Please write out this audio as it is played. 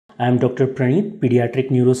I am Dr. Praneeth,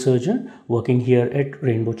 Pediatric Neurosurgeon working here at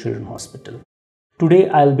Rainbow Children Hospital. Today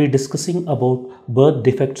I'll be discussing about birth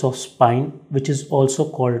defects of spine, which is also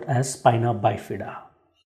called as Spina Bifida.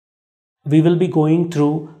 We will be going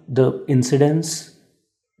through the incidence,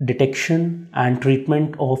 detection and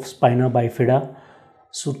treatment of Spina Bifida.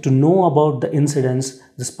 So to know about the incidence,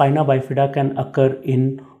 the Spina Bifida can occur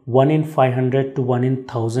in 1 in 500 to 1 in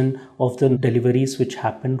 1000 of the deliveries which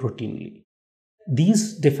happen routinely.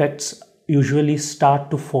 These defects usually start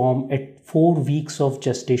to form at 4 weeks of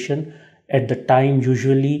gestation. At the time,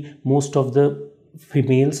 usually most of the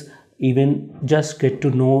females even just get to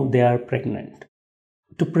know they are pregnant.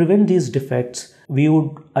 To prevent these defects, we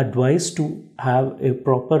would advise to have a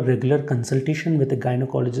proper regular consultation with a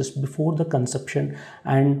gynecologist before the conception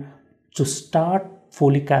and to start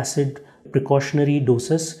folic acid precautionary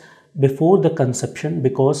doses before the conception,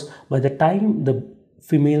 because by the time the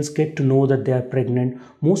females get to know that they are pregnant,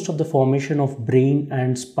 most of the formation of brain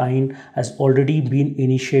and spine has already been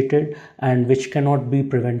initiated and which cannot be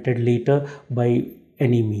prevented later by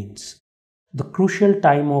any means. The crucial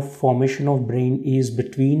time of formation of brain is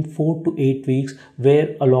between 4 to 8 weeks,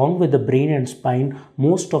 where along with the brain and spine,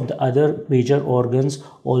 most of the other major organs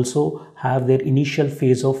also have their initial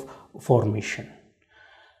phase of formation.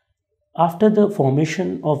 After the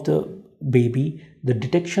formation of the baby, the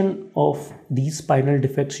detection of these spinal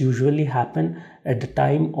defects usually happen at the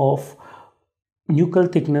time of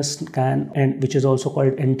nuchal thickness scan, and which is also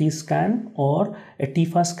called NT scan, or a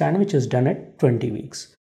TIFA scan, which is done at 20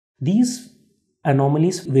 weeks. These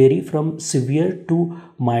anomalies vary from severe to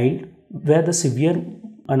mild, where the severe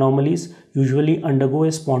anomalies usually undergo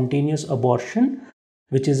a spontaneous abortion,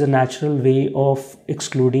 which is a natural way of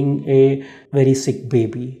excluding a very sick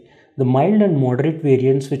baby. The mild and moderate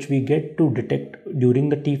variants which we get to detect during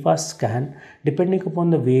the TIFA scan, depending upon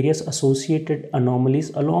the various associated anomalies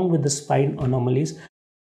along with the spine anomalies,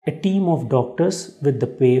 a team of doctors with the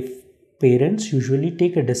parents usually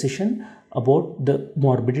take a decision about the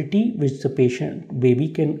morbidity which the baby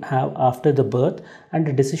can have after the birth, and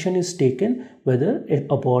a decision is taken whether an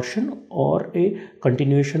abortion or a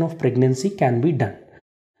continuation of pregnancy can be done.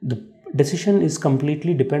 The decision is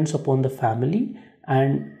completely depends upon the family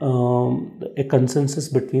and a consensus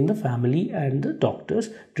between the family and the doctors,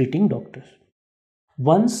 treating doctors.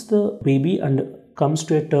 Once the baby comes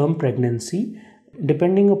to a term pregnancy,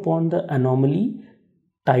 depending upon the anomaly,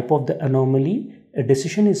 type of the anomaly, a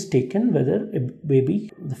decision is taken whether a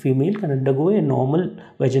baby, the female, can undergo a normal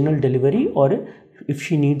vaginal delivery or if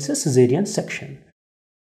she needs a cesarean section.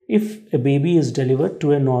 If a baby is delivered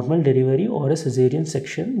to a normal delivery or a cesarean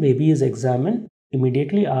section, baby is examined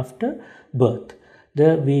immediately after birth.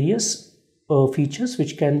 There are various features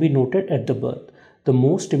which can be noted at the birth. The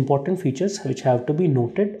most important features which have to be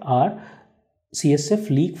noted are CSF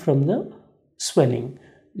leak from the swelling.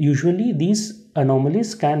 Usually these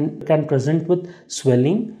anomalies can present with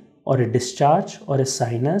swelling or a discharge or a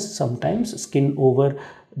sinus, sometimes skin over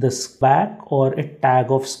the back or a tag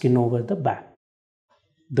of skin over the back.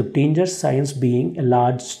 The danger signs being a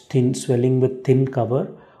large thin swelling with thin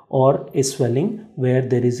cover, or a swelling where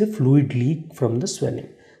there is a fluid leak from the swelling.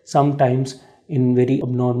 Sometimes in very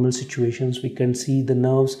abnormal situations we can see the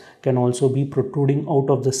nerves can also be protruding out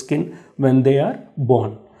of the skin when they are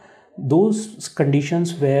born. Those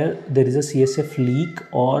conditions where there is a CSF leak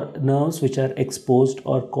or nerves which are exposed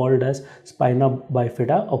are called as spina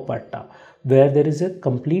bifida occulta. Where there is a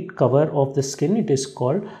complete cover of the skin, it is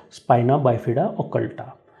called spina bifida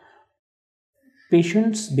occulta.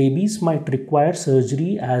 Babies might require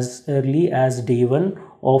surgery as early as day 1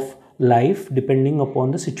 of life, depending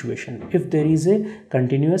upon the situation. If there is a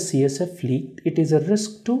continuous CSF leak, it is a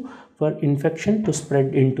risk for infection to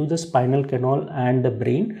spread into the spinal canal and the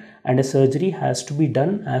brain, and a surgery has to be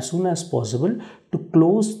done as soon as possible to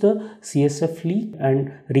close the CSF leak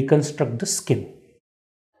and reconstruct the skin.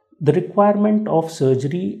 The requirement of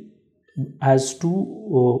surgery has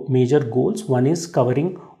two major goals. One is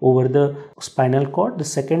covering over the spinal cord. The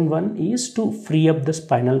second one is to free up the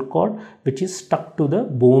spinal cord which is stuck to the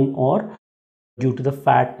bone or due to the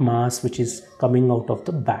fat mass which is coming out of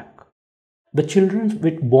the back. The children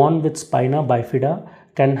born with spina bifida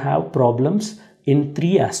can have problems in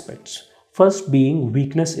 3 aspects. First being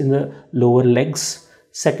weakness in the lower legs.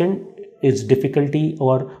 Second is difficulty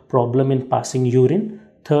or problem in passing urine.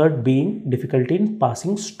 Third being difficulty in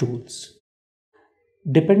passing stools.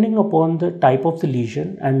 Depending upon the type of the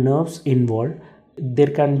lesion and nerves involved, there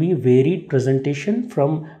can be varied presentation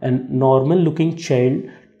from a normal looking child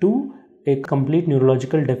to a complete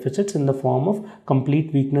neurological deficits in the form of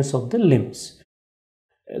complete weakness of the limbs.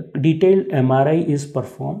 Detailed MRI is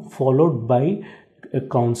performed, followed by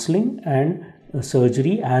counseling and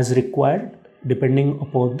surgery as required depending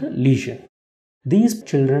upon the lesion. These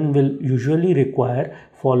children will usually require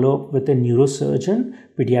follow-up with a neurosurgeon,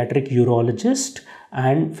 pediatric urologist,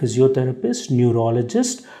 and physiotherapist,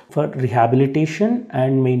 neurologist for rehabilitation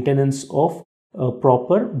and maintenance of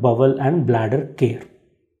proper bowel and bladder care.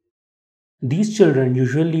 These children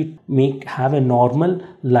usually have a normal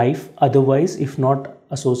life otherwise, if not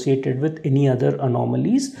associated with any other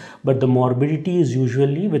anomalies, but the morbidity is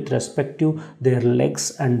usually with respect to their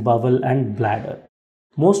legs and bowel and bladder.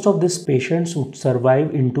 Most of these patients would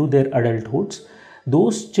survive into their adulthoods.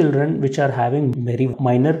 Those children which are having very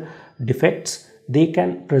minor defects, they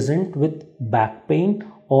can present with back pain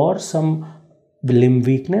or some limb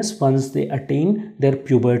weakness once they attain their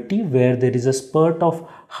puberty, where there is a spurt of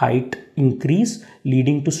height increase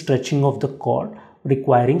leading to stretching of the cord,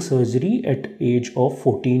 requiring surgery at age of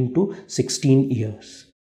 14 to 16 years.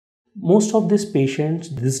 Most of these patients,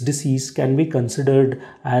 this disease can be considered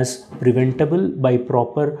as preventable by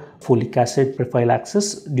proper folic acid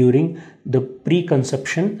prophylaxis during the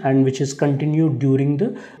preconception, and which is continued during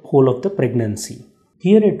the whole of the pregnancy.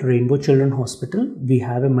 Here at Rainbow Children Hospital, we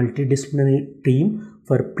have a multidisciplinary team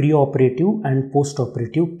for pre-operative and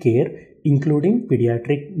post-operative care, including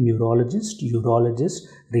pediatric neurologists, urologists,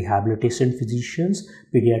 rehabilitation physicians,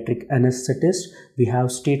 pediatric anesthetists. We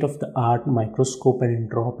have state-of-the-art microscope and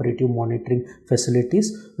intraoperative monitoring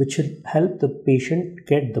facilities, which will help the patient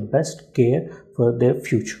get the best care for their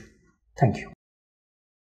future. Thank you.